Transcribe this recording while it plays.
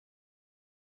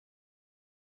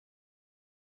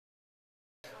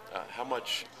how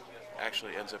much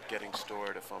actually ends up getting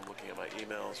stored if I'm looking at my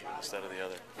emails or instead of the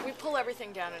other? We pull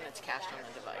everything down and it's cached on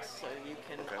the device, so you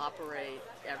can Okay. operate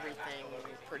everything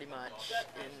pretty much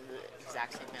in the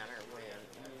exact same manner when you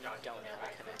don't have a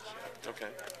connection. Okay.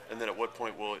 And then at what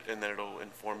point and then it'll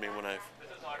inform me when I've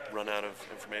run out of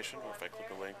information, or if I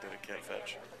click a link that it can't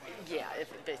fetch? Yeah,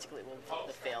 if it basically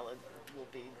the fail will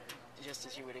be just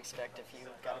as you would expect if you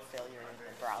got a failure in the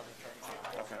browser, for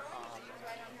example. Okay.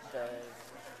 The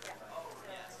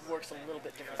works a little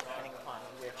bit different depending upon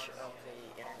which of the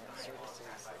internet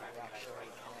services that you're actually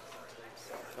connected to.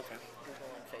 So Okay.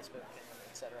 Google and Facebook,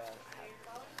 etc.,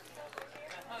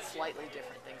 have slightly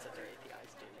different things that their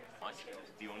APIs do.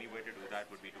 The only way to do that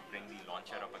would be to bring the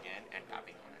launcher up again and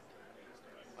tapping on it.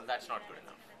 Well, that's not good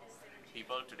enough.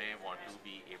 People today want to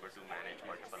be able to manage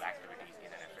multiple activities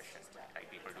in an efficient way. Right?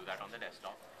 People do that on the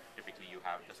desktop. Typically, you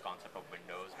have this concept of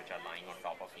windows which are lying on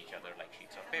top of each other like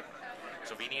sheets of paper.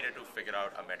 So we needed to figure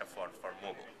out a metaphor for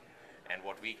mobile. And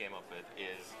what we came up with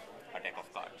is a deck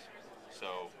of cards.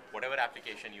 So whatever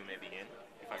application you may be in,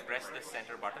 if I press this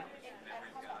center button,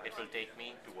 it will take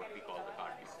me to what we call the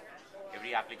card view.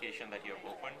 Every application that you have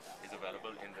opened is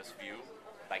available in this view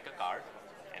like a card,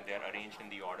 and they're arranged in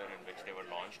the order in which they were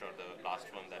launched, or the last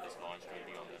one that is launched will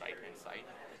be on the right hand side.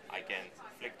 I can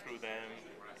flick through them,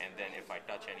 and then if I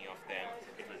touch any of them,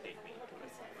 it will take me to it.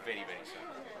 Very, very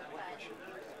simple.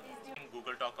 In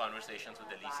Google Talk conversations with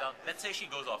Elisa, let's say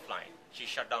she goes offline. She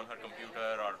shut down her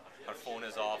computer, or her phone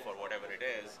is off, or whatever it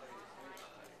is.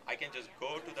 I can just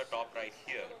go to the top right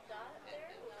here,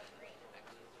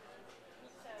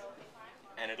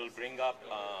 and it'll bring up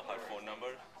her phone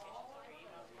number.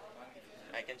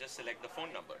 I can just select the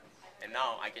phone number, and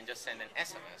now I can just send an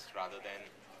SMS rather than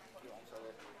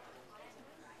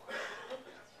How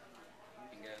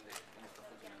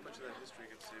much of that history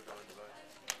gets saved on the device?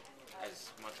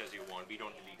 as much as you want. We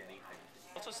don't delete anything.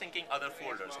 Also syncing other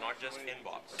folders, not just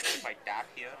inbox. If I tap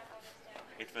here,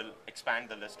 it will expand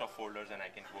the list of folders and I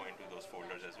can go into those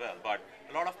folders as well. But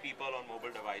a lot of people on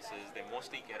mobile devices, they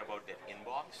mostly care about their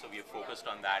inbox, so we have focused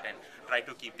on that and try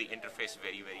to keep the interface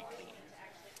very, very clean.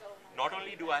 Not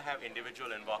only do I have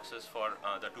individual inboxes for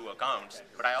the two accounts,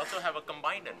 but I also have a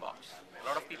combined inbox. A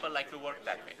lot of people like to work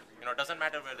that way. It doesn't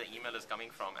matter where the email is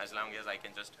coming from, as long as I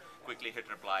can just quickly hit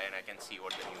reply and I can see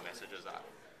what the new messages are.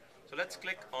 So let's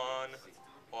click on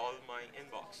all my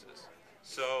inboxes.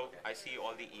 So I see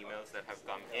all the emails that have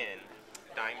come in.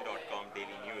 Time.com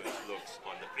Daily News looks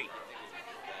on the pre.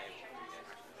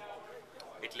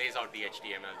 It lays out the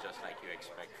HTML just like you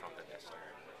expect from the desktop.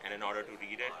 And in order to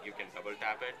read it, you can double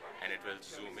tap it and it will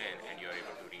zoom in and you're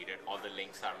able to read it. All the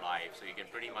links are live, so you can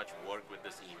pretty much work with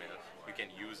this email. You can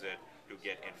use it to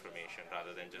get information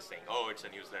rather than just saying, oh, it's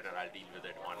a newsletter, I'll deal with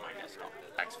it on my desktop.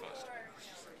 That's first.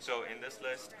 So in this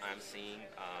list, I'm seeing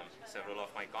several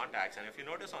of my contacts, and if you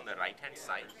notice on the right-hand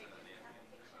side,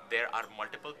 there are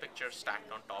multiple pictures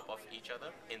stacked on top of each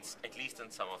other, at least in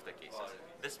some of the cases.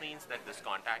 This means that this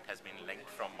contact has been linked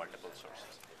from multiple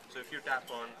sources. So if you tap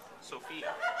on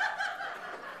Sophia,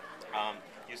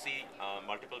 you see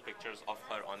multiple pictures of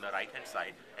her on the right-hand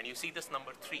side, and you see this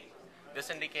number 3. This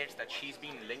indicates that she's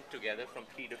been linked together from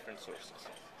 3 different sources.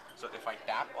 So if I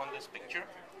tap on this picture,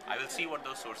 I will see what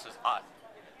those sources are.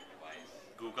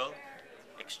 Google,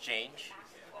 Exchange,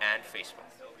 and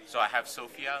Facebook. So I have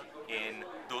Sophia in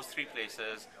those 3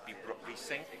 places. We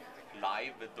sync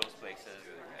live with those places,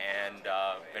 and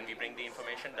when we bring the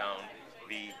information down,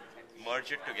 we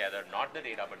merge it together, not the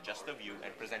data, but just the view,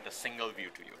 and present a single view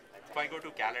to you. If I go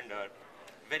to calendar,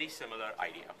 very similar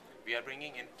idea. We are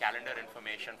bringing in calendar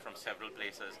information from several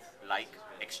places like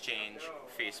Exchange,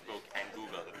 Facebook, and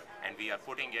Google, and we are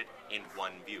putting it in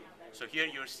one view. So here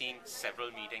you're seeing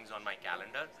several meetings on my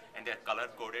calendar, and they're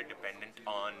color-coded dependent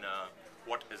on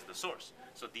what is the source.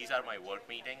 So these are my work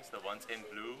meetings. The ones in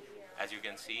blue, as you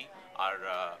can see, are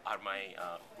my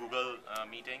Google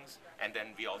meetings, and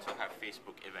then we also have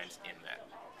Facebook events in there.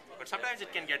 But sometimes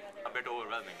it can get a bit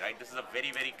overwhelming, right? This is a very,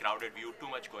 very crowded view, too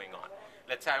much going on.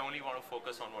 Let's say I only want to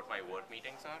focus on what my work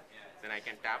meetings are. Then I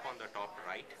can tap on the top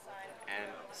right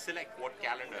and select what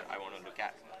calendar I want to look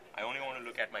at. I only want to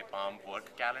look at my Palm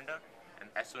work calendar, and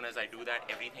as soon as I do that,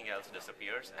 everything else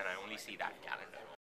disappears and I only see that calendar.